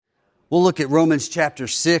We'll look at Romans chapter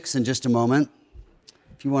 6 in just a moment,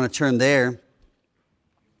 if you want to turn there.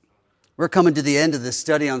 We're coming to the end of this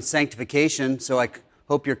study on sanctification, so I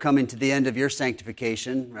hope you're coming to the end of your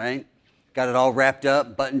sanctification, right? Got it all wrapped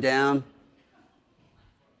up, buttoned down.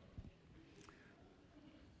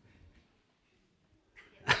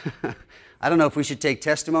 I don't know if we should take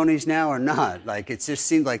testimonies now or not. It just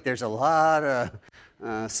seems like there's a lot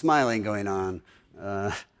of smiling going on.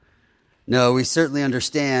 No, we certainly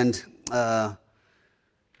understand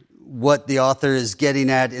what the author is getting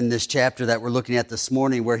at in this chapter that we're looking at this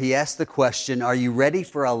morning, where he asks the question, are you ready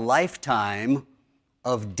for a lifetime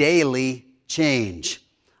of daily change?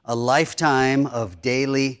 A lifetime of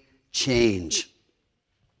daily change.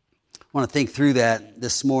 I want to think through that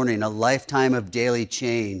this morning, a lifetime of daily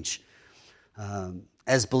change.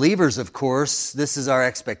 As believers, of course, this is our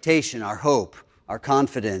expectation, our hope, our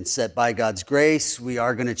confidence that by God's grace we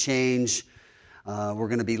are going to change. We're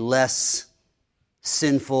going to be less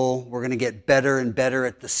sinful. We're going to get better and better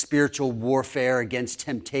at the spiritual warfare against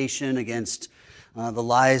temptation, against the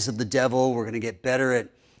lies of the devil. We're going to get better at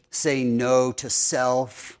saying no to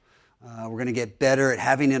self. We're going to get better at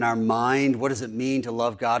having in our mind, what does it mean to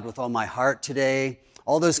love God with all my heart today?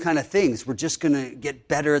 All those kind of things. We're just going to get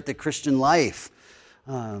better at the Christian life.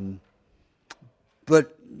 But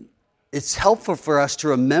it's helpful for us to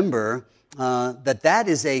remember that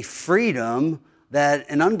is a freedom that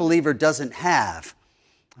an unbeliever doesn't have.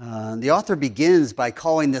 The author begins by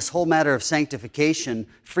calling this whole matter of sanctification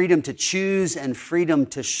freedom to choose and freedom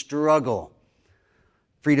to struggle,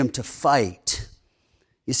 freedom to fight.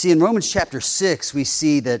 You see, in Romans chapter 6, we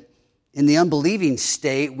see that in the unbelieving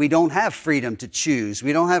state, we don't have freedom to choose.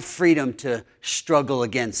 We don't have freedom to struggle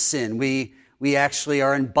against sin. We actually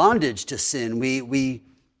are in bondage to sin. We,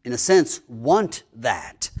 in a sense, want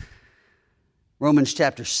that. Romans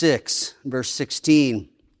chapter 6, verse 16.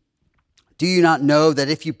 Do you not know that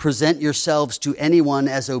if you present yourselves to anyone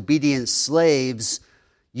as obedient slaves,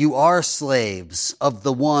 you are slaves of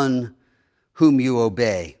the one whom you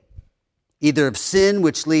obey, either of sin,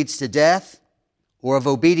 which leads to death, or of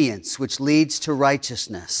obedience, which leads to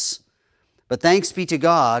righteousness? But thanks be to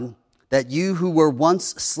God that you who were once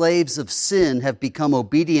slaves of sin have become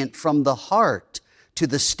obedient from the heart to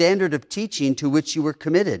the standard of teaching to which you were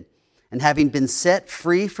committed, and having been set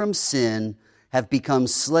free from sin, have become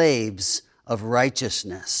slaves of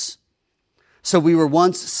righteousness. So we were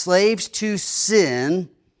once slaves to sin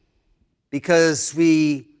because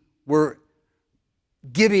we were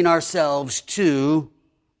giving ourselves to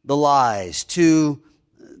the lies, to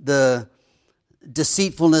the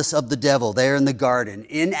deceitfulness of the devil there in the garden.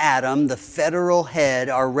 In Adam, the federal head,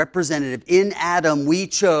 our representative, in Adam we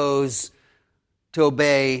chose to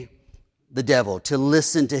obey the devil, to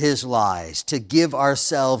listen to his lies, to give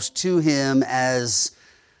ourselves to him as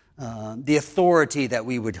the authority that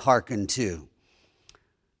we would hearken to.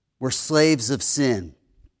 We're slaves of sin.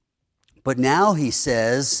 But now he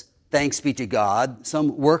says, thanks be to God,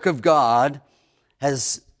 some work of God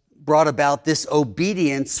has brought about this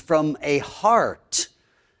obedience from a heart.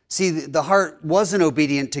 See, the heart wasn't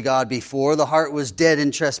obedient to God before. The heart was dead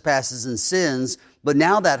in trespasses and sins. But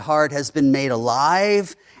now that heart has been made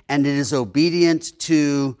alive and it is obedient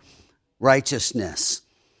to righteousness.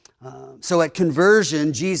 So at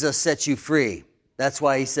conversion, Jesus sets you free. That's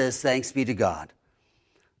why he says, thanks be to God.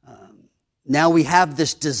 Now we have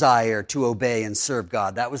this desire to obey and serve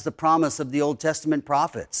God. That was the promise of the Old Testament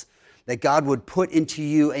prophets, that God would put into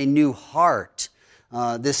you a new heart,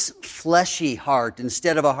 this fleshy heart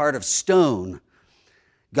instead of a heart of stone.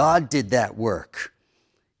 God did that work.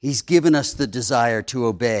 He's given us the desire to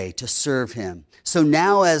obey, to serve him. So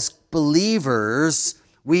now as believers,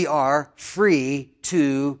 we are free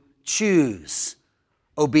to choose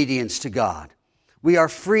obedience to God. We are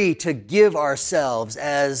free to give ourselves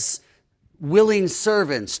as willing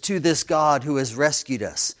servants to this God who has rescued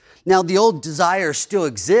us. Now, the old desires still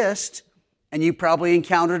exist, and you probably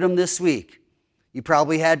encountered them this week. You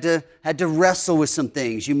probably had to wrestle with some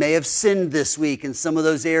things. You may have sinned this week in some of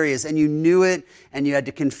those areas, and you knew it, and you had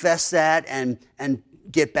to confess that and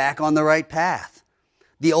get back on the right path.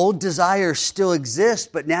 The old desires still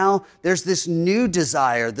exist, but now there's this new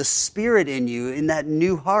desire, the Spirit in you, in that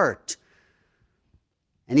new heart.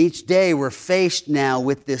 And each day we're faced now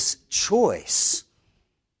with this choice.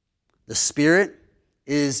 The Spirit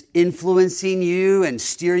is influencing you and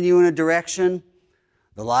steering you in a direction.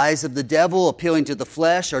 The lies of the devil, appealing to the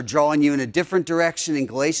flesh, are drawing you in a different direction. And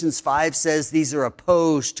Galatians 5 says these are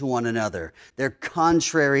opposed to one another. They're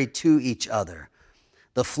contrary to each other.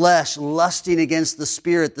 The flesh lusting against the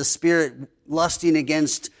Spirit lusting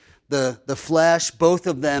against the flesh, both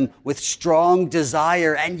of them with strong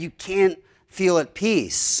desire, and you can't feel at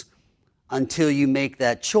peace until you make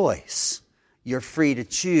that choice. You're free to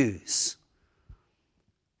choose.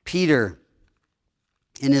 Peter,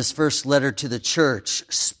 in his first letter to the church,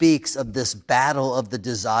 speaks of this battle of the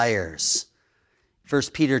desires. 1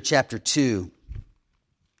 Peter chapter 2.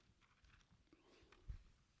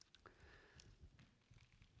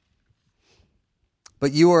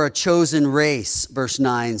 But you are a chosen race, verse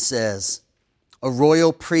 9 says, a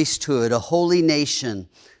royal priesthood, a holy nation,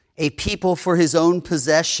 a people for his own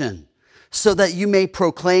possession, so that you may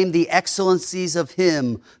proclaim the excellencies of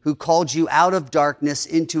him who called you out of darkness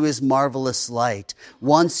into his marvelous light.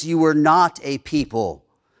 Once you were not a people,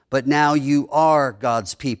 but now you are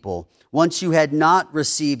God's people. Once you had not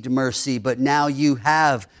received mercy, but now you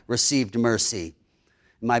have received mercy.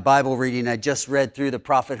 In my Bible reading, I just read through the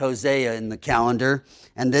prophet Hosea in the calendar,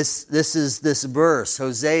 and this is this verse.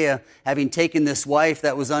 Hosea, having taken this wife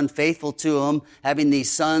that was unfaithful to him, having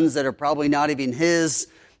these sons that are probably not even his,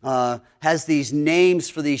 has these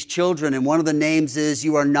names for these children, and one of the names is,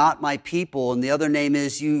 you are not my people, and the other name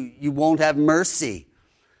is, you won't have mercy.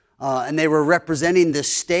 And they were representing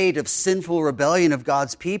this state of sinful rebellion of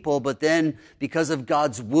God's people, but then because of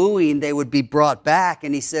God's wooing, they would be brought back.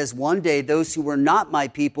 And he says, one day those who were not my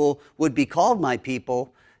people would be called my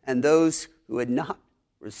people, and those who had not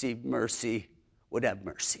received mercy would have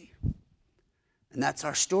mercy. And that's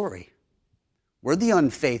our story. We're the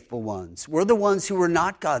unfaithful ones. We're the ones who were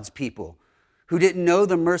not God's people, who didn't know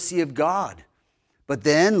the mercy of God. But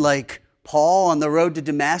then, like Paul on the road to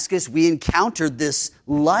Damascus, we encountered this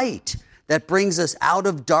light that brings us out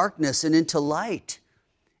of darkness and into light.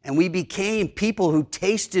 And we became people who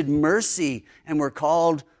tasted mercy and were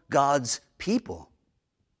called God's people.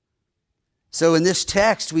 So in this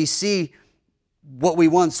text, we see what we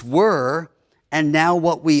once were and now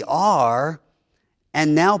what we are.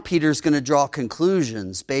 And now Peter's going to draw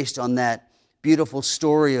conclusions based on that beautiful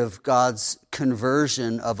story of God's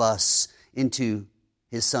conversion of us into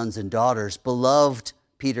his sons and daughters. Beloved,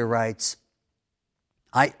 Peter writes,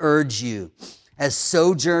 I urge you, as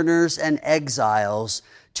sojourners and exiles,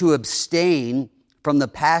 to abstain from the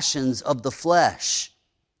passions of the flesh,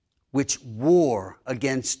 which war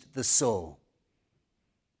against the soul.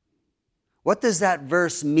 What does that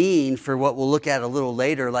verse mean for what we'll look at a little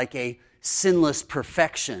later, like a sinless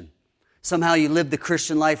perfection? Somehow you live the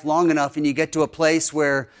Christian life long enough and you get to a place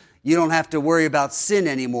where you don't have to worry about sin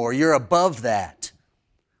anymore. You're above that.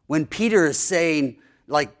 When Peter is saying,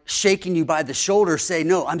 like shaking you by the shoulder, say,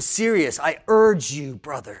 no, I'm serious. I urge you,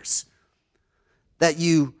 brothers, that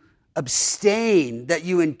you abstain, that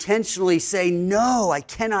you intentionally say, no, I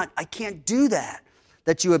can't do that.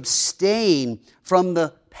 That you abstain from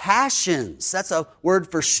the passions. That's a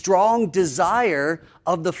word for strong desire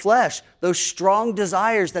of the flesh. Those strong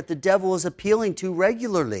desires that the devil is appealing to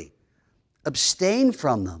regularly. Abstain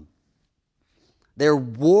from them. They're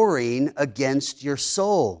warring against your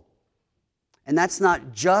soul. And that's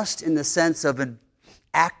not just in the sense of an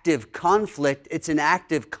active conflict. It's an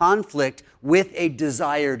active conflict with a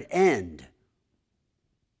desired end.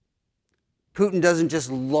 Putin doesn't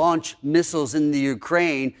just launch missiles in the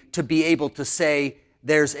Ukraine to be able to say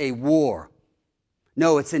there's a war.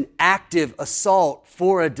 No, it's an active assault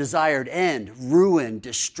for a desired end, ruin,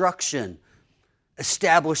 destruction,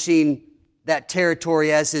 establishing that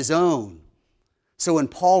territory as his own. So when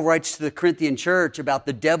Paul writes to the Corinthian church about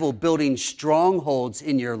the devil building strongholds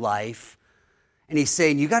in your life, and he's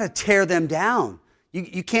saying, you got to tear them down.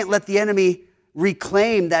 You can't let the enemy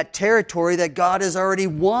reclaim that territory that God has already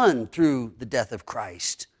won through the death of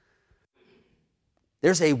Christ.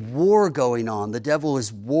 There's a war going on. The devil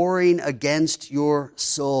is warring against your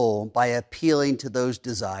soul by appealing to those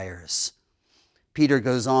desires. Peter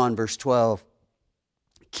goes on, verse 12.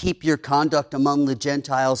 Keep your conduct among the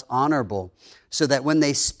Gentiles honorable, so that when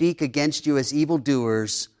they speak against you as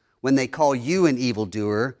evildoers, when they call you an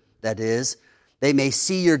evildoer, that is, they may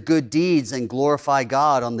see your good deeds and glorify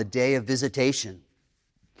God on the day of visitation.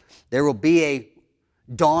 There will be a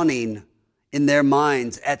dawning in their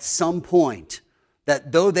minds at some point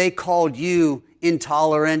that though they called you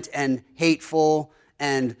intolerant and hateful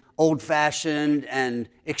and old-fashioned and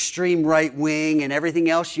extreme right-wing and everything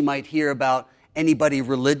else you might hear about anybody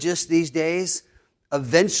religious these days,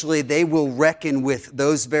 eventually they will reckon with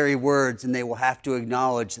those very words and they will have to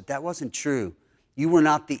acknowledge that that wasn't true. You were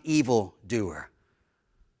not the evil doer.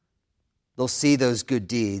 They'll see those good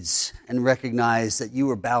deeds and recognize that you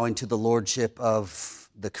were bowing to the lordship of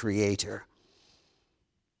the Creator.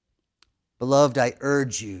 Beloved, I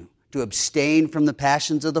urge you to abstain from the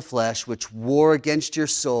passions of the flesh which war against your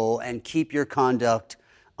soul, and keep your conduct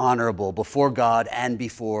honorable before God and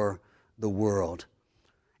before the world.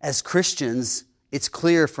 As Christians, it's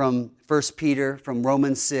clear from 1 Peter, from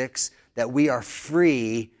Romans 6, that we are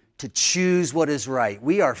free to choose what is right.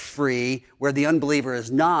 We are free, where the unbeliever is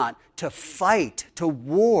not, to fight, to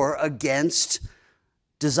war against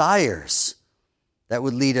desires that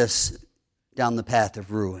would lead us down the path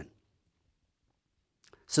of ruin.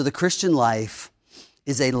 So the Christian life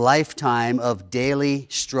is a lifetime of daily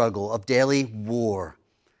struggle, of daily war.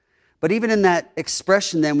 But even in that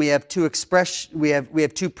expression, then we have two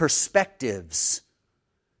perspectives.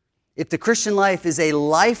 If the Christian life is a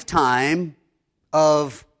lifetime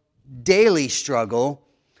of daily struggle,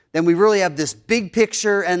 then we really have this big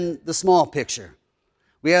picture and the small picture.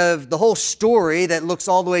 We have the whole story that looks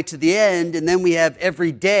all the way to the end, and then we have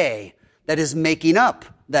every day that is making up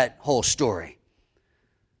that whole story.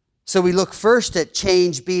 So we look first at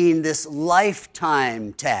change being this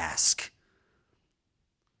lifetime task.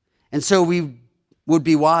 And so we would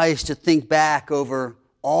be wise to think back over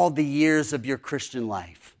all the years of your Christian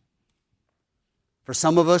life. For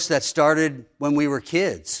some of us, that started when we were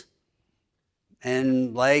kids.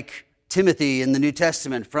 And like Timothy in the New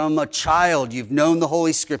Testament, from a child, you've known the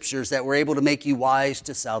Holy Scriptures that were able to make you wise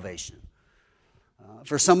to salvation.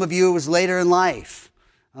 For some of you, it was later in life.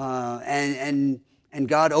 And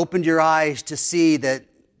God opened your eyes to see that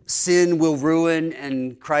sin will ruin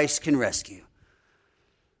and Christ can rescue.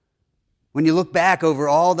 When you look back over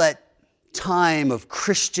all that time of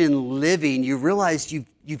Christian living, you realize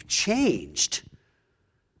you've changed.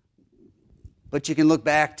 But you can look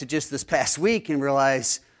back to just this past week and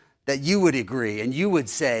realize that you would agree and you would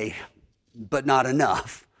say, but not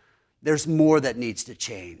enough. There's more that needs to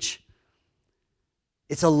change.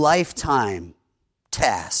 It's a lifetime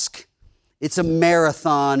task. It's a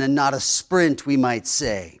marathon and not a sprint, we might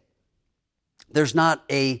say. There's not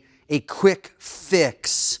a quick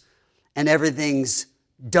fix and everything's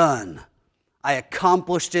done. I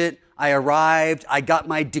accomplished it. I arrived. I got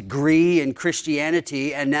my degree in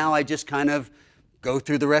Christianity, and now I just kind of go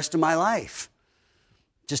through the rest of my life.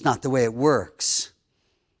 Just not the way it works.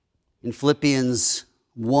 In Philippians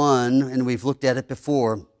 1, and we've looked at it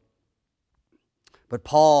before, but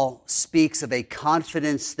Paul speaks of a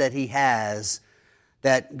confidence that he has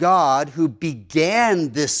that God, who began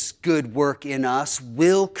this good work in us,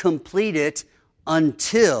 will complete it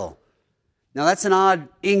until. Now that's an odd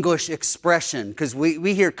English expression because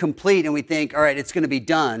we hear complete and we think, all right, it's going to be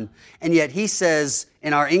done. And yet he says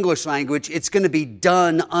in our English language, it's going to be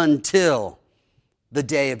done until the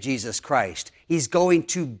day of Jesus Christ. He's going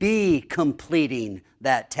to be completing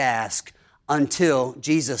that task until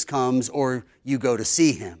Jesus comes or you go to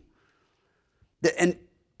see him. And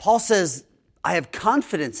Paul says, I have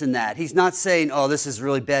confidence in that. He's not saying, oh, this is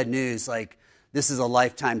really bad news. Like, this is a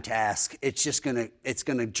lifetime task. It's going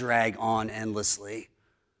to drag on endlessly.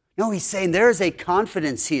 No, he's saying there is a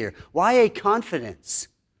confidence here. Why a confidence?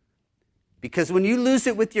 Because when you lose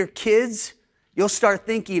it with your kids, you'll start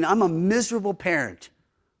thinking, I'm a miserable parent.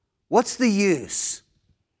 What's the use?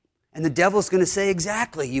 And the devil's going to say,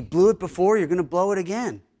 exactly, you blew it before, you're going to blow it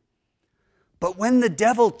again. But when the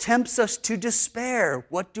devil tempts us to despair,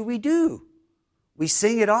 what do? We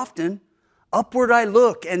sing it often. Upward I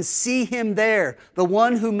look and see him there, the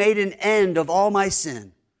one who made an end of all my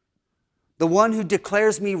sin, the one who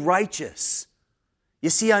declares me righteous. You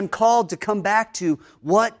see, I'm called to come back to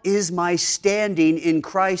what is my standing in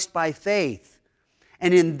Christ by faith.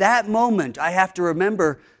 And in that moment, I have to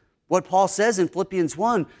remember what Paul says in Philippians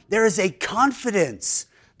 1. There is a confidence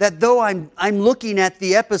that though I'm looking at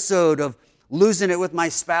the episode of losing it with my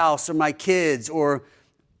spouse or my kids or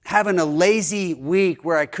having a lazy week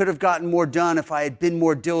where I could have gotten more done if I had been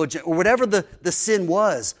more diligent or whatever the sin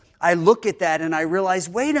was, I look at that and I realize,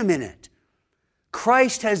 wait a minute.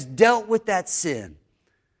 Christ has dealt with that sin.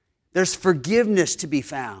 There's forgiveness to be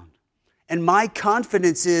found. And my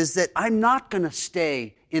confidence is that I'm not going to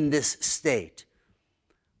stay in this state.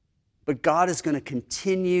 But God is going to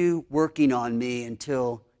continue working on me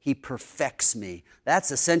until he perfects me. That's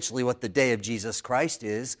essentially what the day of Jesus Christ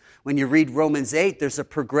is. When you read Romans 8, there's a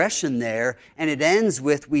progression there, and it ends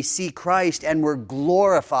with we see Christ and we're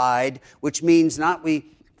glorified, which means not we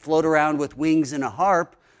float around with wings and a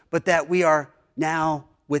harp, but that we are now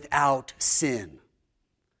without sin.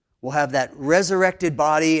 We'll have that resurrected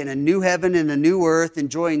body in a new heaven and a new earth,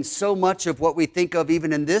 enjoying so much of what we think of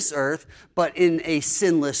even in this earth, but in a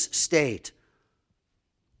sinless state.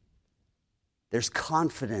 There's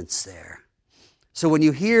confidence there. So when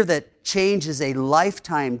you hear that change is a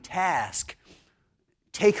lifetime task,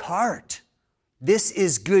 take heart. This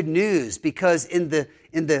is good news because in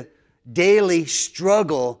the daily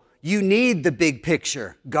struggle, You need the big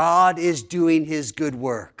picture. God is doing his good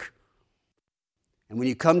work. And when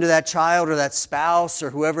you come to that child or that spouse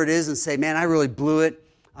or whoever it is and say, man, I really blew it.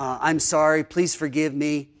 I'm sorry. Please forgive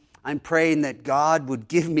me. I'm praying that God would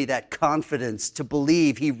give me that confidence to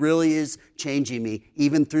believe he really is changing me,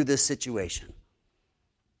 even through this situation.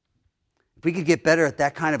 If we could get better at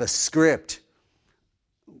that kind of a script,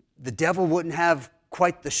 the devil wouldn't have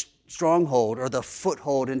quite the stronghold or the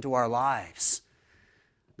foothold into our lives.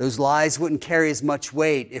 Those lies wouldn't carry as much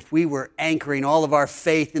weight if we were anchoring all of our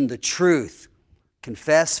faith in the truth.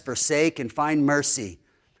 Confess, forsake, and find mercy.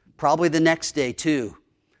 Probably the next day too.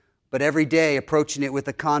 But every day approaching it with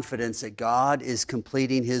the confidence that God is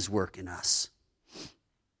completing his work in us.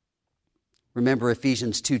 Remember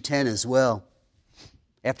Ephesians 2:10 as well.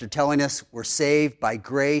 After telling us we're saved by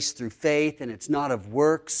grace through faith and it's not of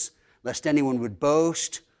works, lest anyone would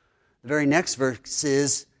boast. The very next verse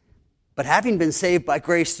is, but having been saved by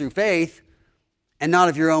grace through faith and not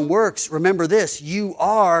of your own works, remember this, you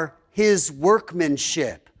are his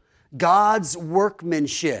workmanship, God's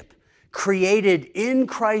workmanship, created in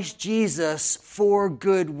Christ Jesus for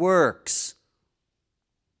good works.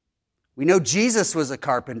 We know Jesus was a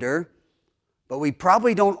carpenter, but we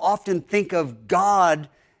probably don't often think of God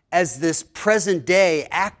as this present day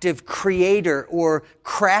active creator or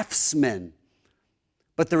craftsman.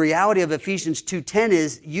 But the reality of Ephesians 2:10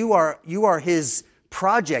 is you are his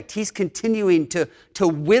project. He's continuing to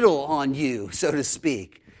whittle on you, so to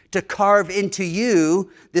speak, to carve into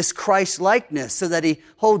you this Christ likeness so that he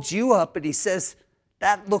holds you up and he says,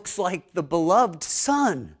 that looks like the beloved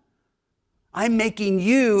Son. I'm making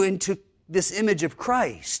you into this image of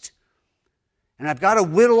Christ. And I've got to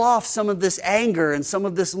whittle off some of this anger and some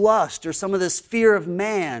of this lust or some of this fear of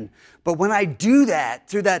man. But when I do that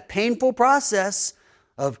through that painful process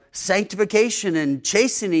of sanctification and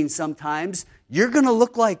chastening sometimes, you're going to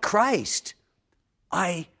look like Christ.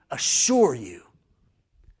 I assure you.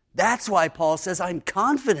 That's why Paul says, I'm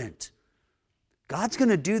confident. God's going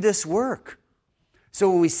to do this work. So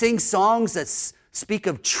when we sing songs that speak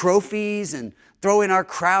of trophies and throw in our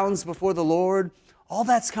crowns before the Lord, all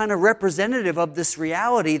that's kind of representative of this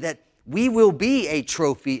reality that we will be a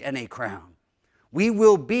trophy and a crown. We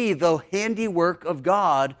will be the handiwork of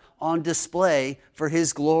God on display for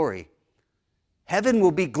his glory. Heaven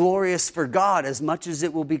will be glorious for God as much as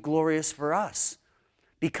it will be glorious for us,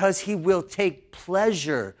 because he will take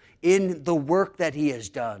pleasure in the work that he has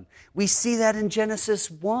done. We see that in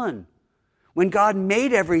Genesis 1. When God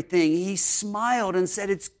made everything, he smiled and said,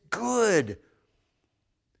 it's good.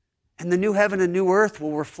 And the new heaven and new earth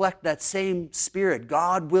will reflect that same spirit.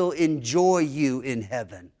 God will enjoy you in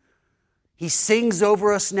heaven. He sings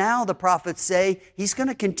over us now, the prophets say. He's going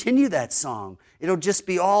to continue that song. It'll just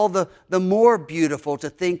be all the more beautiful to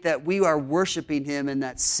think that we are worshiping him in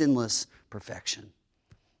that sinless perfection.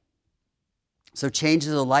 So change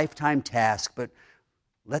is a lifetime task, but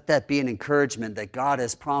let that be an encouragement that God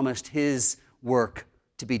has promised his work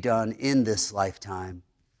to be done in this lifetime.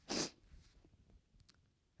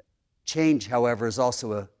 Change, however, is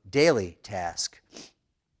also a daily task.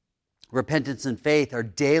 Repentance and faith are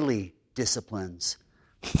daily disciplines.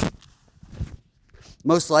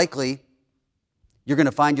 Most likely, you're going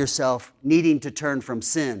to find yourself needing to turn from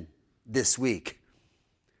sin this week.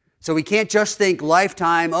 So we can't just think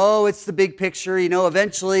lifetime, oh, it's the big picture,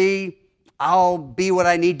 eventually I'll be what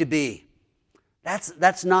I need to be.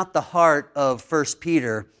 That's not the heart of 1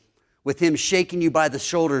 Peter, with him shaking you by the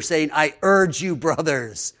shoulder saying, I urge you,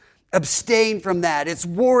 brothers, abstain from that. It's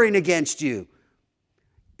warring against you.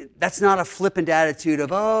 That's not a flippant attitude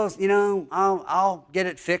of, I'll get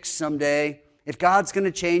it fixed someday. If God's going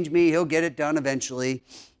to change me, he'll get it done eventually.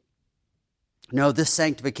 No, this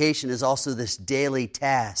sanctification is also this daily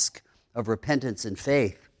task of repentance and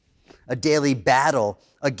faith, a daily battle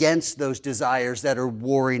against those desires that are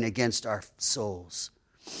warring against our souls.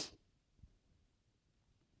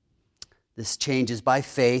 This changes by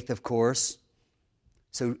faith, of course.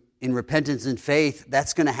 So in repentance and faith,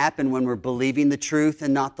 that's going to happen when we're believing the truth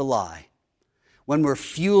and not the lie, when we're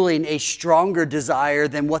fueling a stronger desire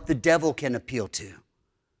than what the devil can appeal to.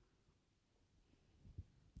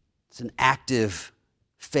 It's an active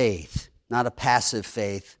faith, not a passive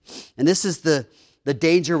faith. And this is the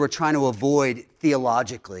danger we're trying to avoid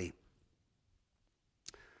theologically.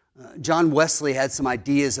 John Wesley had some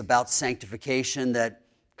ideas about sanctification that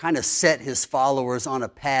kind of set his followers on a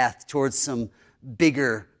path towards some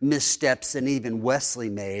bigger missteps than even Wesley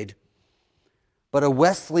made. But a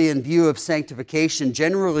Wesleyan view of sanctification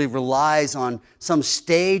generally relies on some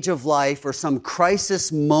stage of life or some crisis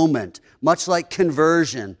moment, much like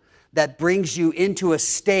conversion, that brings you into a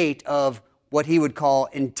state of what he would call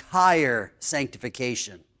entire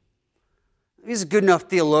sanctification. He's a good enough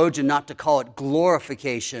theologian not to call it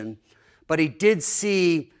glorification, but he did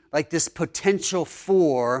see like this potential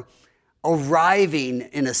for arriving,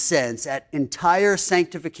 in a sense, at entire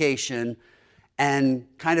sanctification and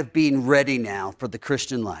kind of being ready now for the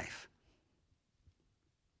Christian life.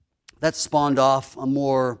 That spawned off a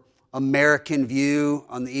more American view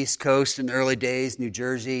on the East Coast in the early days. New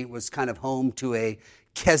Jersey was kind of home to a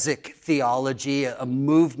Keswick theology, a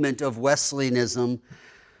movement of Wesleyanism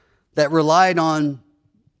that relied on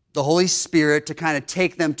the Holy Spirit to kind of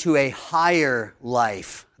take them to a higher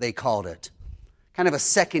life, they called it. Kind of a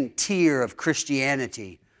second tier of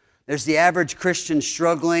Christianity. There's the average Christian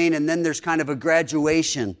struggling, and then there's kind of a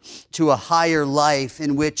graduation to a higher life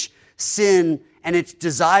in which sin and its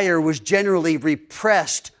desire was generally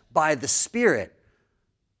repressed by the Spirit.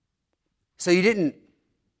 So you didn't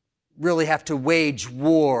really have to wage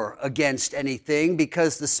war against anything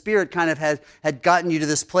because the Spirit kind of had gotten you to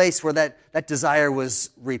this place where that desire was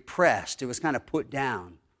repressed. It was kind of put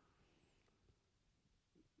down.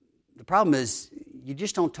 The problem is you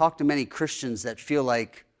just don't talk to many Christians that feel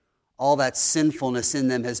like all that sinfulness in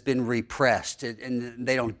them has been repressed and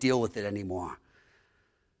they don't deal with it anymore.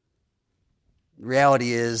 The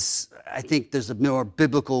reality is, I think there's a more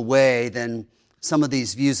biblical way than some of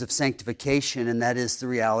these views of sanctification, and that is the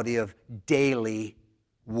reality of daily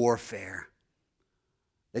warfare.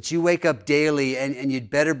 That you wake up daily and you'd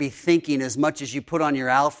better be thinking as much as you put on your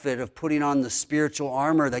outfit of putting on the spiritual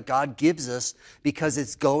armor that God gives us, because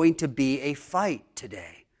it's going to be a fight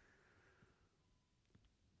today.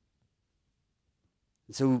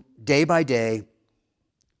 And so day by day,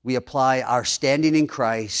 we apply our standing in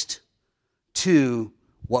Christ to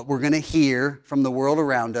what we're going to hear from the world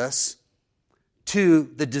around us,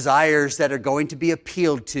 to the desires that are going to be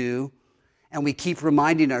appealed to, and we keep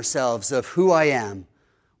reminding ourselves of who I am,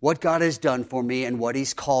 what God has done for me, and what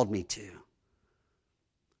He's called me to.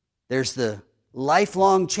 There's the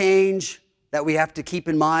lifelong change that we have to keep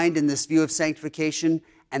in mind in this view of sanctification,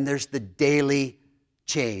 and there's the daily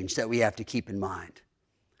change that we have to keep in mind.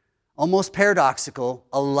 Almost paradoxical,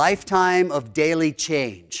 a lifetime of daily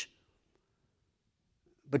change.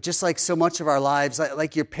 But just like so much of our lives,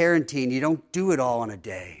 like your parenting, you don't do it all in a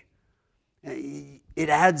day. It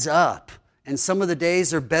adds up. And some of the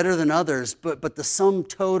days are better than others, but the sum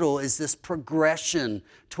total is this progression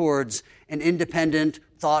towards an independent,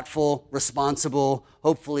 thoughtful, responsible,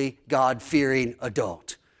 hopefully God-fearing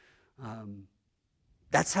adult.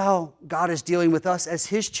 That's how God is dealing with us as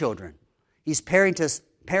His children. He's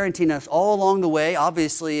parenting us all along the way,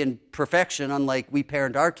 obviously in perfection, unlike we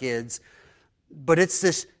parent our kids. But it's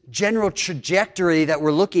this general trajectory that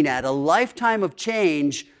we're looking at, a lifetime of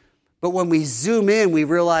change. But when we zoom in, we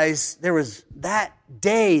realize there was that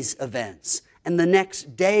day's events and the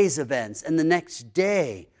next day's events and the next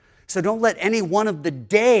day. So don't let any one of the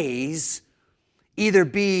days either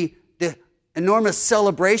be the enormous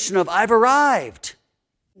celebration of I've arrived.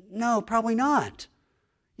 No, probably not.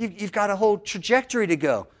 You've got a whole trajectory to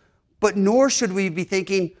go. But nor should we be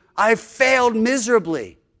thinking, I've failed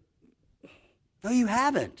miserably. No, you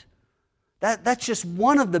haven't. That's just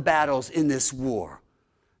one of the battles in this war.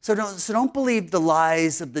 So don't believe the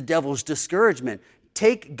lies of the devil's discouragement.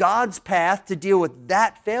 Take God's path to deal with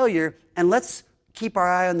that failure, and let's keep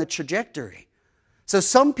our eye on the trajectory. So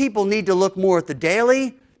some people need to look more at the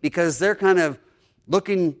daily because they're kind of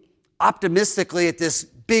looking optimistically at this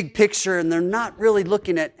big picture, and they're not really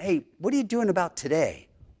looking at, hey, what are you doing about today?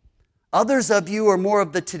 Others of you are more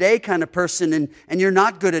of the today kind of person, and you're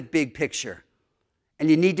not good at big picture. And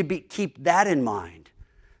you need to keep that in mind.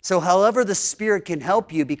 So however the Spirit can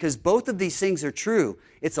help you, because both of these things are true.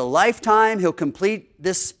 It's a lifetime. He'll complete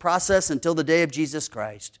this process until the day of Jesus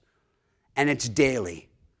Christ. And it's daily.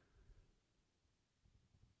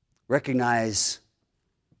 Recognize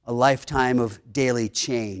a lifetime of daily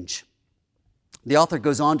change. The author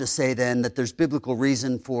goes on to say then that there's biblical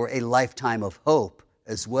reason for a lifetime of hope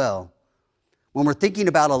as well. When we're thinking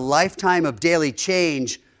about a lifetime of daily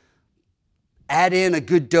change, add in a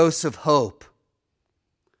good dose of hope.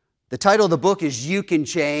 The title of the book is You Can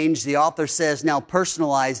Change. The author says, now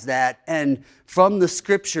personalize that, and from the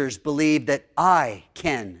Scriptures believe that I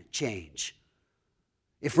can change.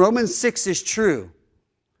 If Romans 6 is true,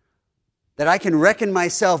 that I can reckon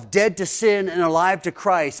myself dead to sin and alive to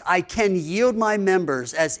Christ, I can yield my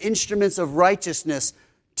members as instruments of righteousness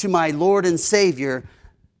to my Lord and Savior,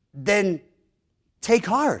 then take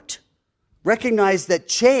heart. Recognize that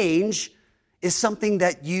change is something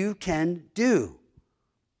that you can do.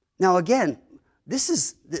 Now again,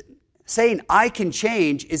 Saying I can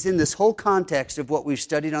change is in this whole context of what we've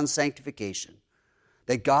studied on sanctification.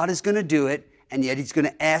 That God is going to do it, and yet he's going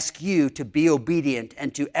to ask you to be obedient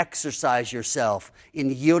and to exercise yourself in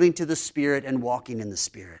yielding to the Spirit and walking in the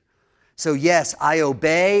Spirit. So yes, I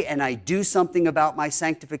obey and I do something about my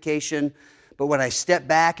sanctification, but when I step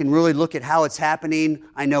back and really look at how it's happening,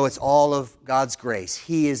 I know it's all of God's grace.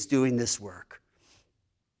 He is doing this work.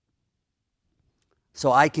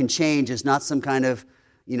 So I can change is not some kind of,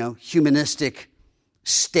 humanistic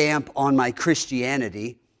stamp on my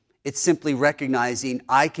Christianity. It's simply recognizing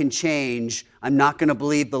I can change. I'm not going to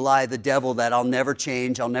believe the lie of the devil that I'll never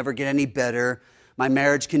change, I'll never get any better, my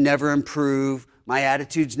marriage can never improve, my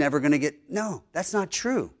attitude's never going to get... No, that's not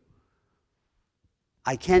true.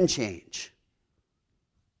 I can change.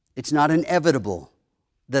 It's not inevitable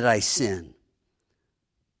that I sin.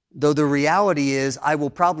 Though the reality is I will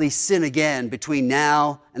probably sin again between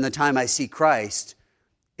now and the time I see Christ,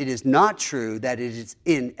 it is not true that it is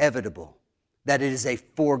inevitable, that it is a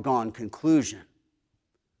foregone conclusion.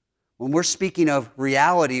 When we're speaking of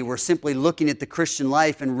reality, we're simply looking at the Christian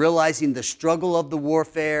life and realizing the struggle of the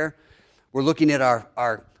warfare. We're looking at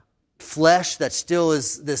our flesh that still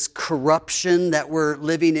is this corruption that we're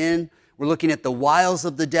living in. We're looking at the wiles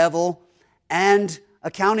of the devil and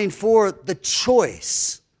accounting for the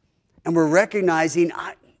choice. And we're recognizing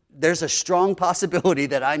there's a strong possibility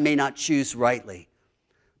that I may not choose rightly.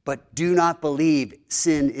 But do not believe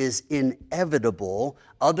sin is inevitable.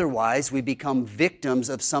 Otherwise, we become victims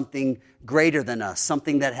of something greater than us,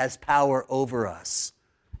 something that has power over us.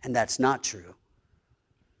 And that's not true.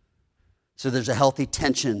 So there's a healthy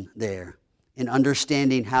tension there in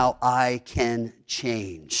understanding how I can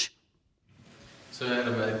change. So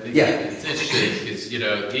Adam, I think it's interesting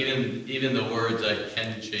because, even the words I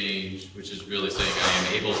can change, which is really saying I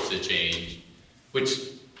am able to change, which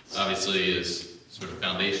obviously is sort of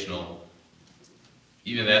foundational,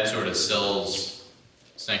 even that sort of sells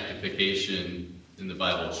sanctification in the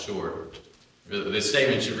Bible short. The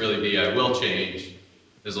statement should really be, I will change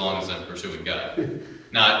as long as I'm pursuing God.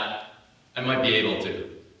 Not, I might be able to,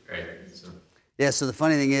 right? So the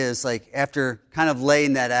funny thing is, after kind of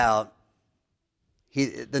laying that out,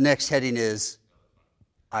 the next heading is,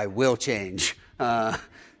 I will change.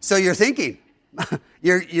 So you're thinking,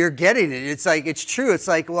 you're getting it. It's it's true. It's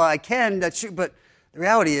well, I can, that's true, but the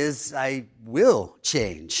reality is I will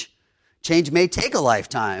change. Change may take a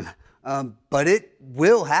lifetime, but it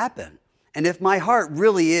will happen. And if my heart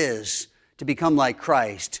really is to become like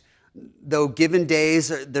Christ, though given days,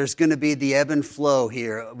 there's going to be the ebb and flow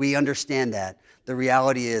here. We understand that. The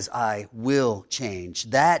reality is I will change.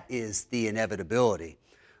 That is the inevitability.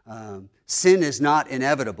 Sin is not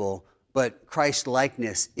inevitable, but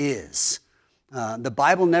Christ-likeness is. The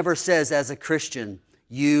Bible never says as a Christian,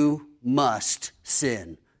 you must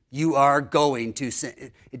sin. You are going to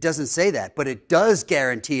sin. It doesn't say that, but it does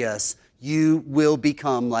guarantee us you will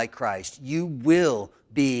become like Christ. You will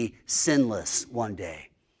be sinless one day.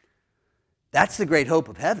 That's the great hope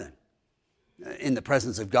of heaven. In the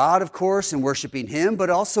presence of God, of course, and worshiping Him, but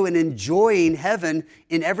also in enjoying heaven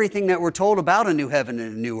in everything that we're told about a new heaven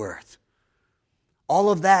and a new earth. All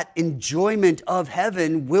of that enjoyment of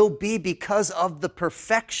heaven will be because of the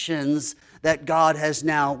perfections that God has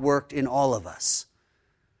now worked in all of us.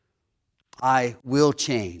 I will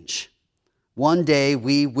change. One day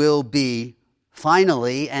we will be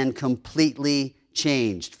finally and completely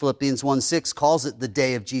changed. Philippians 1:6 calls it the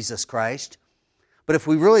day of Jesus Christ. But if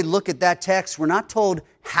we really look at that text, we're not told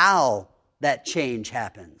how that change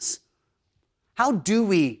happens. How do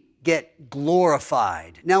we get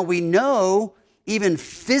glorified? Now we know even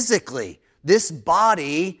physically this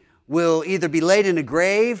body will either be laid in a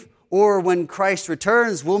grave or when Christ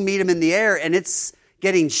returns, we'll meet Him in the air and it's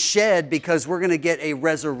getting shed because we're going to get a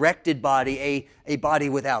resurrected body, a body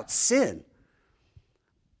without sin.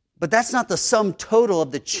 But that's not the sum total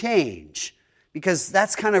of the change because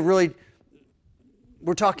that's kind of really...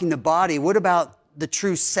 We're talking the body. What about the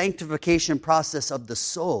true sanctification process of the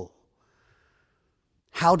soul?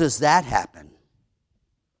 How does that happen?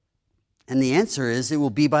 And the answer is it will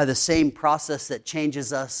be by the same process that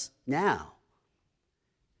changes us now.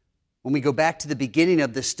 When we go back to the beginning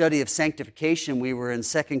of the study of sanctification, we were in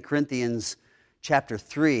 2 Corinthians chapter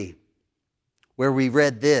 3, where we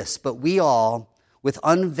read this, "But we all, with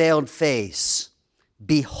unveiled face,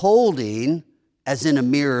 beholding as in a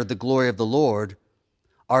mirror the glory of the Lord,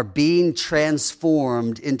 are being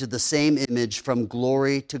transformed into the same image from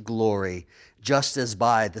glory to glory, just as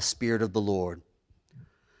by the Spirit of the Lord."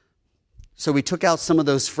 So we took out some of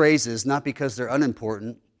those phrases, not because they're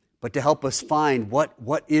unimportant, but to help us find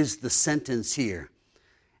what is the sentence here.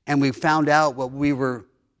 And we found out what we were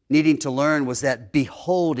needing to learn was that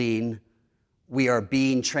beholding, we are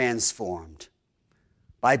being transformed.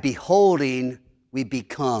 By beholding, we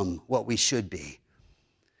become what we should be.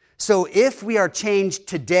 So if we are changed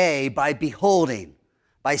today by beholding,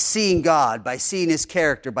 by seeing God, by seeing His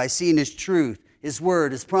character, by seeing His truth, His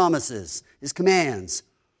word, His promises, His commands,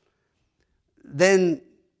 then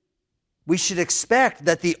we should expect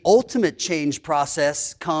that the ultimate change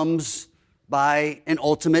process comes by an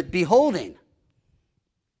ultimate beholding.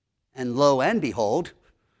 And lo and behold,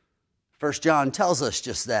 1 John tells us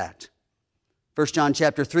just that. 1 John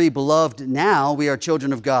chapter 3, beloved, now we are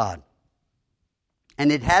children of God,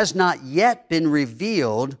 and it has not yet been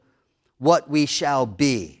revealed what we shall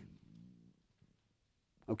be.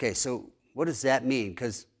 Okay, so what does that mean?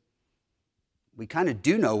 Because we kind of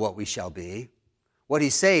do know what we shall be. What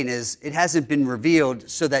he's saying is it hasn't been revealed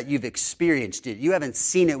so that you've experienced it. You haven't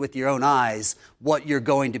seen it with your own eyes, what you're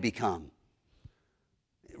going to become.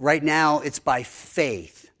 Right now, it's by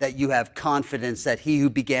faith that you have confidence that He who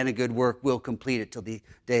began a good work will complete it till the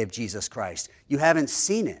day of Jesus Christ. You haven't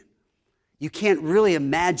seen it. You can't really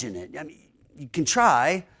imagine it. I mean, you can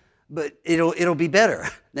try, but it'll be better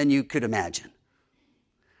than you could imagine.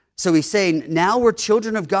 So he's saying, now we're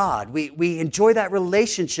children of God. We enjoy that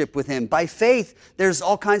relationship with Him. By faith, there's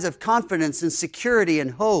all kinds of confidence and security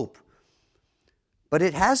and hope. But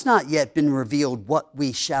it has not yet been revealed what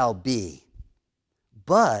we shall be.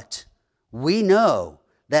 But we know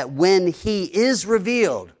that when He is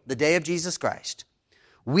revealed, the day of Jesus Christ,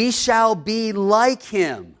 we shall be like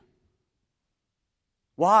Him.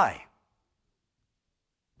 Why?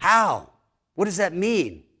 How? What does that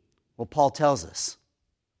mean? Well, Paul tells us,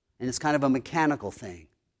 and it's kind of a mechanical thing.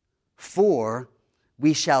 For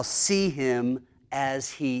we shall see Him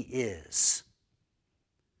as He is.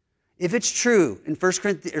 If it's true in 2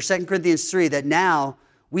 Corinthians 3 that now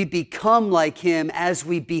we become like Him as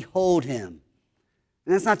we behold Him.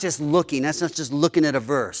 And that's not just looking at a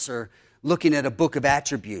verse or looking at a book of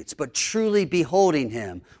attributes, but truly beholding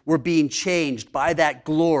Him. We're being changed by that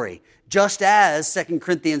glory. Just as 2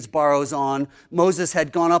 Corinthians borrows on, Moses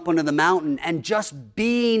had gone up onto the mountain and just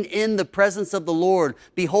being in the presence of the Lord,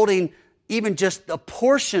 beholding even just a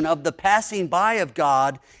portion of the passing by of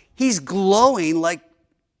God, he's glowing like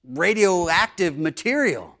radioactive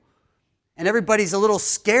material. And everybody's a little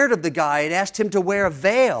scared of the guy and asked him to wear a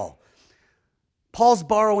veil. Paul's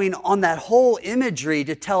borrowing on that whole imagery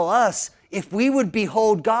to tell us if we would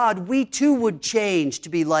behold God, we too would change to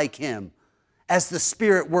be like Him as the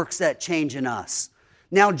Spirit works that change in us.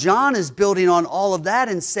 Now, John is building on all of that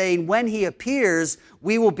and saying when He appears,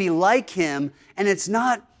 we will be like Him. And it's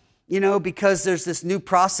not, because there's this new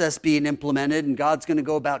process being implemented and God's going to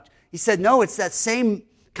go about. He said, no, it's that same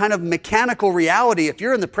kind of mechanical reality. If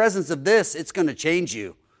you're in the presence of this, it's going to change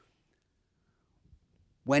you.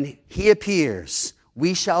 When He appears,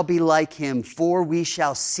 we shall be like Him, for we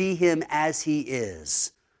shall see Him as He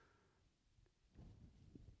is.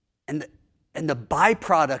 And the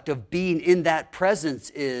byproduct of being in that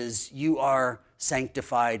presence is you are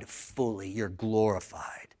sanctified fully. You're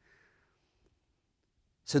glorified.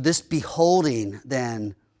 So this beholding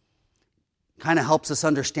then kind of helps us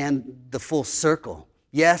understand the full circle.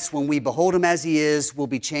 Yes, when we behold Him as He is, we'll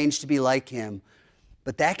be changed to be like Him.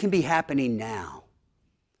 But that can be happening now.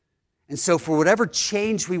 And so for whatever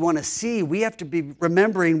change we want to see, we have to be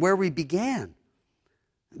remembering where we began.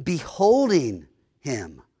 Beholding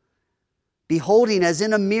Him. Beholding as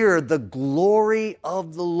in a mirror the glory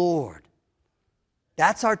of the Lord.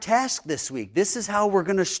 That's our task this week. This is how we're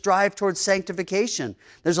going to strive towards sanctification.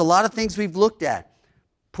 There's a lot of things we've looked at.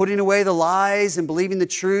 Putting away the lies and believing the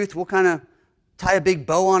truth. We'll kind of tie a big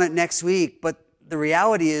bow on it next week. But the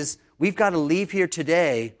reality is we've got to leave here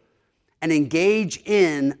today and engage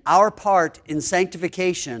in our part in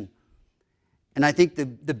sanctification. And I think the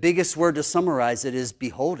biggest word to summarize it is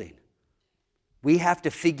beholding. We have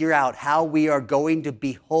to figure out how we are going to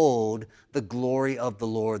behold the glory of the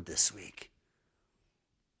Lord this week.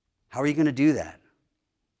 How are you going to do that?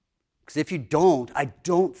 Because if you don't, I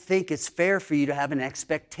don't think it's fair for you to have an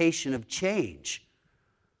expectation of change.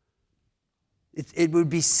 It would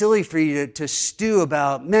be silly for you to stew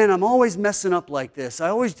about, man, I'm always messing up like this.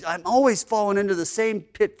 I'm always falling into the same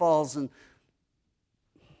pitfalls. And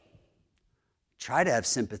try to have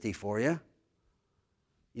sympathy for you.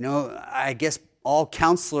 I guess all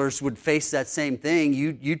counselors would face that same thing.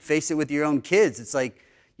 You'd face it with your own kids. It's like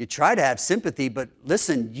you try to have sympathy, but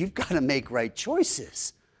listen, you've got to make right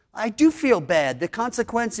choices. I do feel bad. The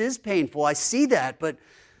consequence is painful. I see that, but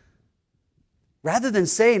rather than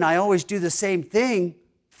saying, I always do the same thing,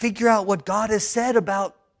 figure out what God has said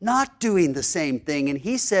about not doing the same thing. And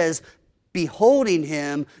He says, beholding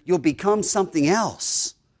him, you'll become something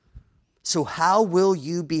else. So how will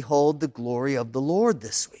you behold the glory of the Lord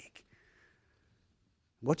this week?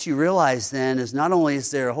 What you realize then is not only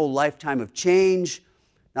is there a whole lifetime of change,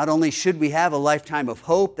 not only should we have a lifetime of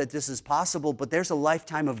hope that this is possible, but there's a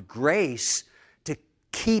lifetime of grace to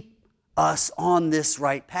keep us on this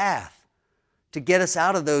right path, to get us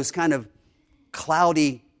out of those kind of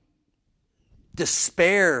cloudy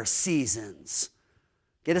despair seasons,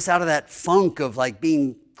 get us out of that funk of like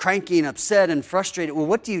being cranky and upset and frustrated. Well,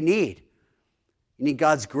 what do you need? You need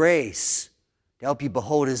God's grace to help you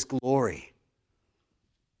behold his glory.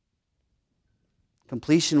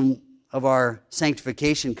 Completion of our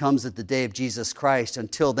sanctification comes at the day of Jesus Christ.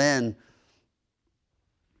 Until then,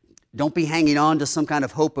 don't be hanging on to some kind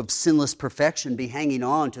of hope of sinless perfection. Be hanging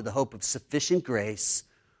on to the hope of sufficient grace,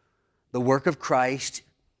 the work of Christ.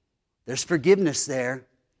 There's forgiveness there.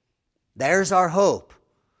 There's our hope.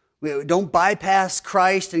 We don't bypass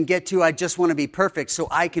Christ and get to, I just want to be perfect so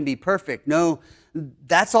I can be perfect. No,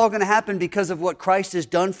 that's all going to happen because of what Christ has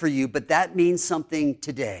done for you, but that means something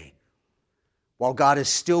today while God is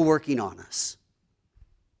still working on us.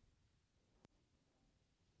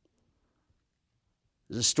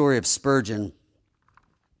 There's a story of Spurgeon.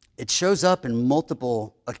 It shows up in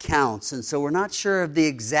multiple accounts, and so we're not sure of the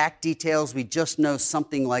exact details. We just know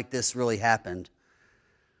something like this really happened.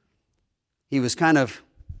 He was kind of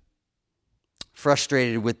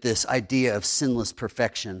frustrated with this idea of sinless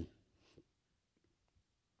perfection,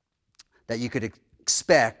 that you could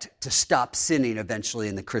expect to stop sinning eventually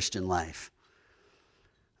in the Christian life.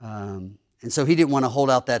 And so he didn't want to hold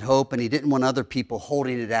out that hope, and he didn't want other people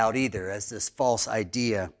holding it out either as this false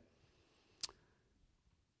idea.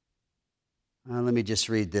 Let me just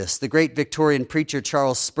read this. The great Victorian preacher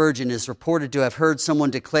Charles Spurgeon is reported to have heard someone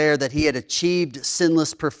declare that he had achieved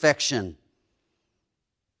sinless perfection.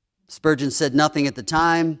 Spurgeon said nothing at the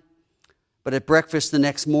time, but at breakfast the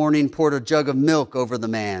next morning poured a jug of milk over the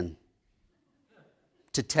man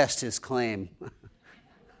to test his claim.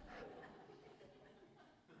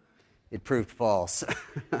 It proved false.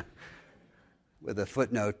 With a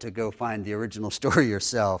footnote to go find the original story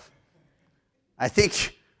yourself. I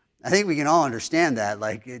think we can all understand that.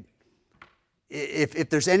 Like, if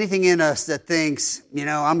there's anything in us that thinks,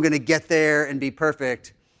 I'm going to get there and be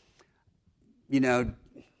perfect,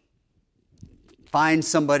 find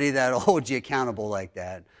somebody that'll hold you accountable like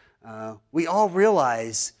that. We all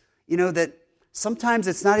realize, that sometimes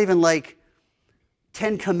it's not even like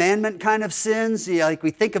 10 Commandment kind of sins. Like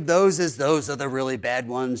we think of those as those are the really bad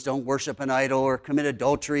ones. Don't worship an idol or commit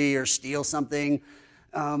adultery or steal something.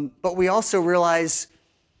 But we also realize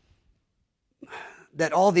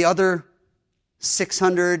that all the other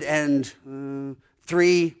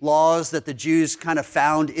 603 laws that the Jews kind of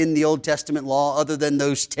found in the Old Testament law, other than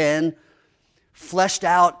those 10, fleshed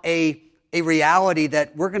out a reality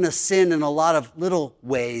that we're going to sin in a lot of little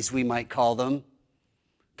ways, we might call them,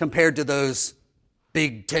 compared to those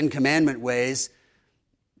big 10 Commandment ways,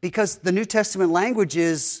 because the New Testament language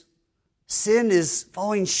is sin is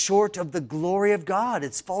falling short of the glory of God.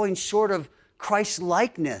 It's falling short of Christ's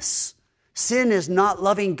likeness. Sin is not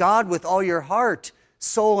loving God with all your heart,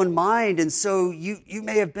 soul, and mind. And so you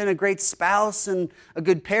may have been a great spouse and a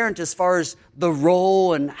good parent as far as the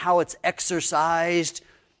role and how it's exercised.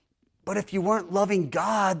 But if you weren't loving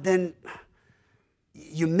God, then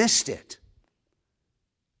you missed it.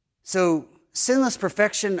 So sinless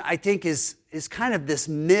perfection, I think, is kind of this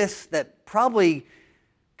myth that probably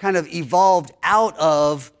kind of evolved out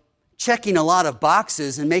of checking a lot of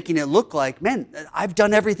boxes and making it look like, man, I've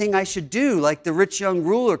done everything I should do, like the rich young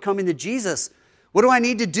ruler coming to Jesus. What do I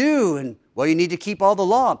need to do? And, well, you need to keep all the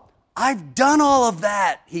law. I've done all of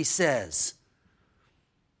that, he says.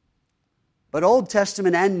 But Old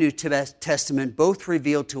Testament and New Testament both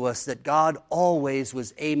reveal to us that God always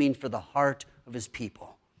was aiming for the heart of his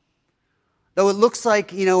people. Though it looks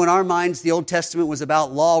like, in our minds, the Old Testament was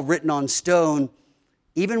about law written on stone,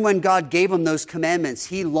 even when God gave them those commandments,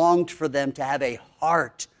 he longed for them to have a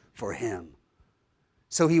heart for him.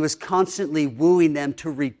 So he was constantly wooing them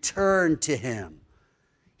to return to him.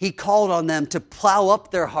 He called on them to plow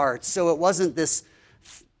up their hearts so it wasn't this,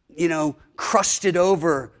 crusted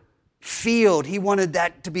over field. He wanted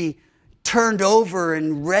that to be turned over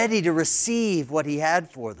and ready to receive what he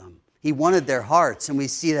had for them. He wanted their hearts, and we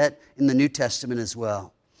see that in the New Testament as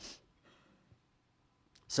well.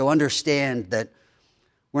 So understand that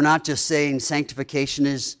we're not just saying sanctification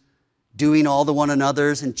is doing all the one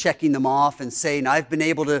another's and checking them off and saying, I've been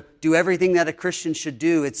able to do everything that a Christian should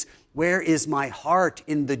do. It's where is my heart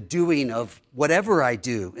in the doing of whatever I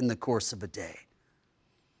do in the course of a day?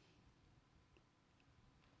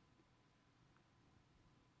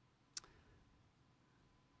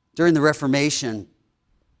 During the Reformation,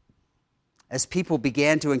 as people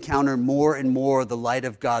began to encounter more and more the light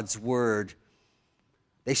of God's Word,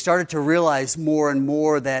 they started to realize more and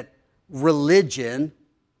more that religion,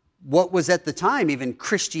 what was at the time even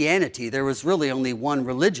Christianity, there was really only one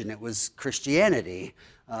religion. It was Christianity.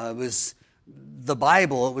 It was the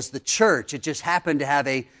Bible. It was the church. It just happened to have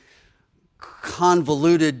a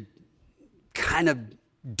convoluted, kind of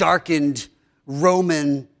darkened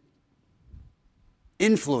Roman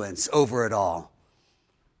influence over it all.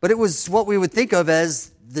 But it was what we would think of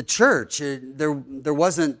as the church. There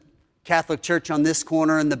wasn't Catholic Church on this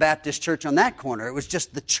corner and the Baptist Church on that corner. It was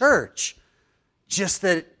just the church. Just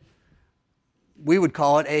that we would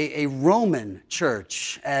call it a Roman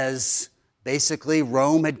church, as basically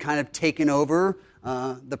Rome had kind of taken over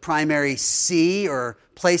the primary see or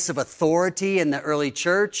place of authority in the early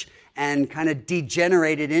church and kind of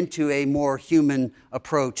degenerated into a more human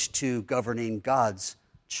approach to governing God's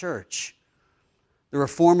church. The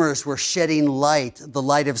Reformers were shedding light, the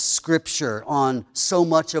light of Scripture, on so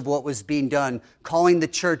much of what was being done, calling the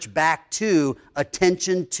church back to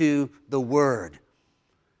attention to the Word.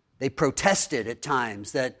 They protested at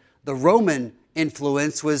times that the Roman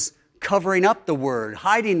influence was covering up the Word,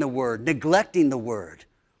 hiding the Word, neglecting the Word.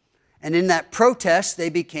 And in that protest, they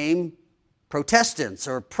became Protestants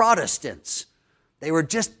or Protestants. They were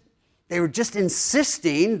just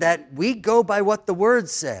insisting that we go by what the Word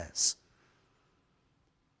says.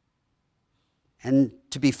 And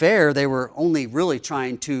to be fair, they were only really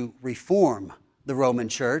trying to reform the Roman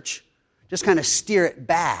church, just kind of steer it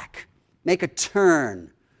back, make a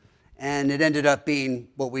turn. And it ended up being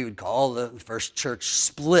what we would call the first church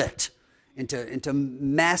split into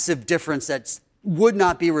massive difference that would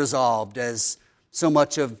not be resolved, as so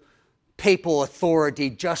much of papal authority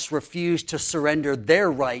just refused to surrender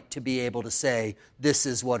their right to be able to say, this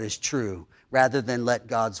is what is true, rather than let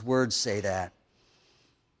God's word say that.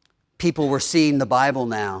 People were seeing the Bible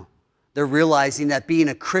now. They're realizing that being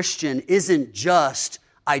a Christian isn't just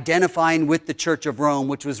identifying with the Church of Rome,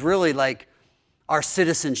 which was really like our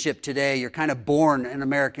citizenship today. You're kind of born an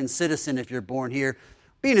American citizen if you're born here.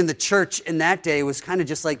 Being in the church in that day was kind of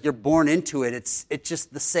just like you're born into it. It's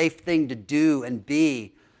just the safe thing to do and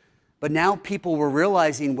be. But now people were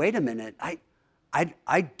realizing, wait a minute,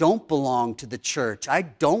 I don't belong to the church. I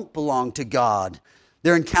don't belong to God.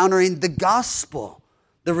 They're encountering the gospel,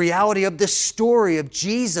 the reality of this story of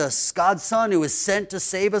Jesus, God's Son, who was sent to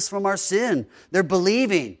save us from our sin. They're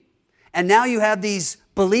believing. And now you have these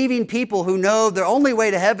believing people who know their only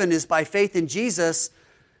way to heaven is by faith in Jesus,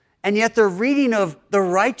 and yet they're reading of the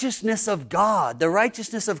righteousness of God, the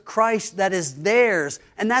righteousness of Christ that is theirs.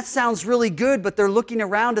 And that sounds really good, but they're looking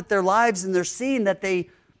around at their lives and they're seeing that they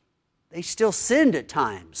still sinned at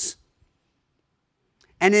times.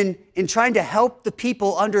 And in trying to help the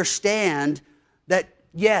people understand that,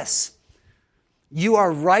 yes, you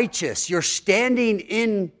are righteous, you're standing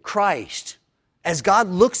in Christ. As God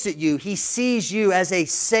looks at you, He sees you as a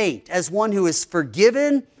saint, as one who is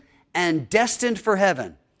forgiven and destined for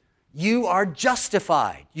heaven. You are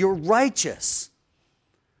justified. You're righteous.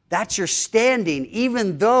 That's your standing,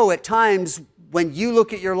 even though at times when you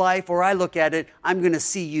look at your life or I look at it, I'm going to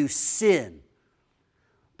see you sin.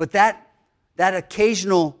 But that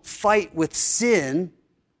occasional fight with sin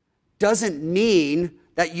doesn't mean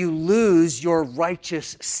that you lose your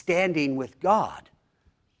righteous standing with God.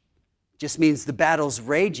 Just means the battle's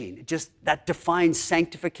raging. That defines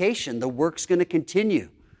sanctification. The work's going to continue.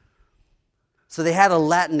 So they had a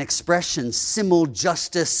Latin expression, simul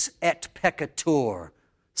justus et peccator.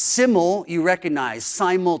 Simul, you recognize,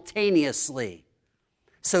 simultaneously.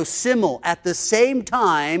 So simul, at the same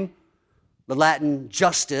time, the Latin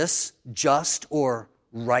justus, just or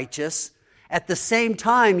righteous. At the same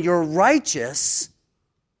time, you're righteous.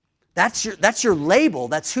 That's your label.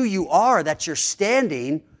 That's who you are. That's your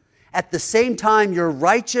standing. At the same time, you're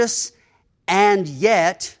righteous and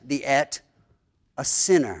yet, a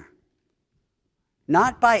sinner.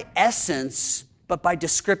 Not by essence, but by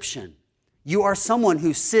description. You are someone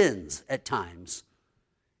who sins at times.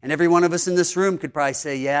 And every one of us in this room could probably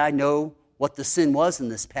say, yeah, I know what the sin was in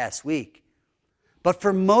this past week. But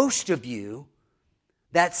for most of you,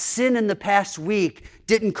 that sin in the past week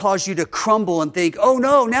didn't cause you to crumble and think, oh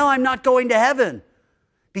no, now I'm not going to heaven.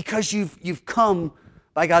 Because you've come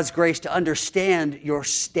by God's grace to understand your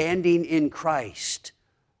standing in Christ.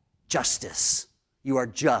 Justice. You are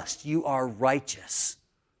just. You are righteous.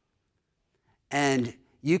 And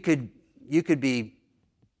you could be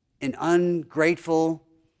an ungrateful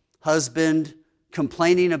husband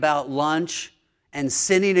complaining about lunch and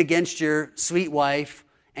sinning against your sweet wife,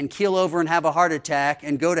 and keel over and have a heart attack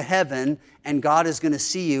and go to heaven, and God is going to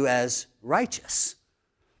see you as righteous.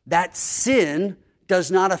 That sin does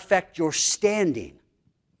not affect your standing.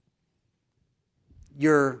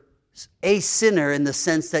 You're a sinner in the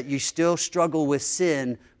sense that you still struggle with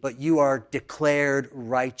sin, but you are declared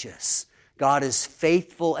righteous. God is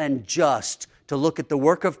faithful and just to look at the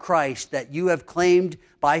work of Christ that you have claimed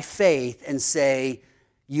by faith and say,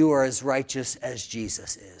 you are as righteous as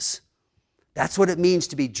Jesus is. That's what it means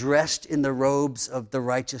to be dressed in the robes of the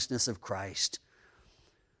righteousness of Christ.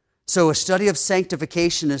 So a study of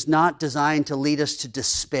sanctification is not designed to lead us to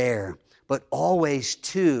despair, but always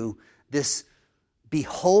to this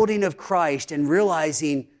beholding of Christ and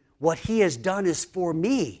realizing what he has done is for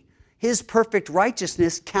me. His perfect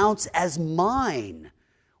righteousness counts as mine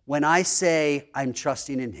when I say I'm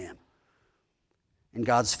trusting in him. And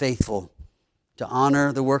God's faithful to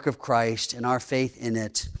honor the work of Christ and our faith in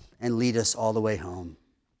it and lead us all the way home.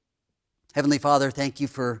 Heavenly Father, thank you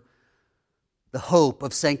for the hope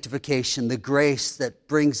of sanctification, the grace that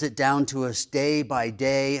brings it down to us day by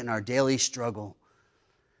day in our daily struggle.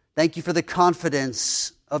 Thank you for the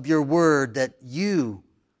confidence of your word that you,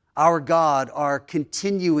 our God, are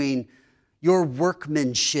continuing your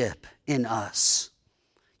workmanship in us.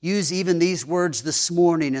 Use even these words this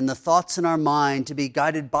morning and the thoughts in our mind to be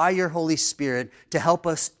guided by your Holy Spirit to help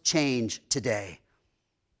us change today.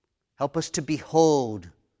 Help us to behold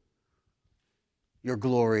your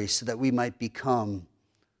glory so that we might become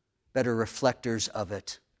better reflectors of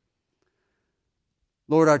it.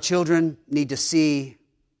 Lord, our children need to see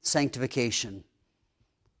sanctification.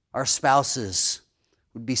 Our spouses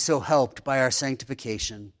would be so helped by our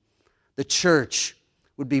sanctification. The church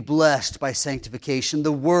would be blessed by sanctification.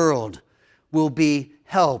 The world will be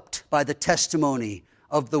helped by the testimony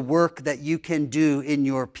of the work that you can do in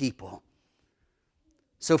your people.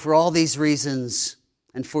 So for all these reasons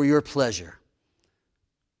and for your pleasure,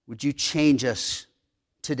 would you change us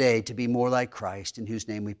today to be more like Christ, in whose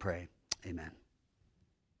name we pray. Amen.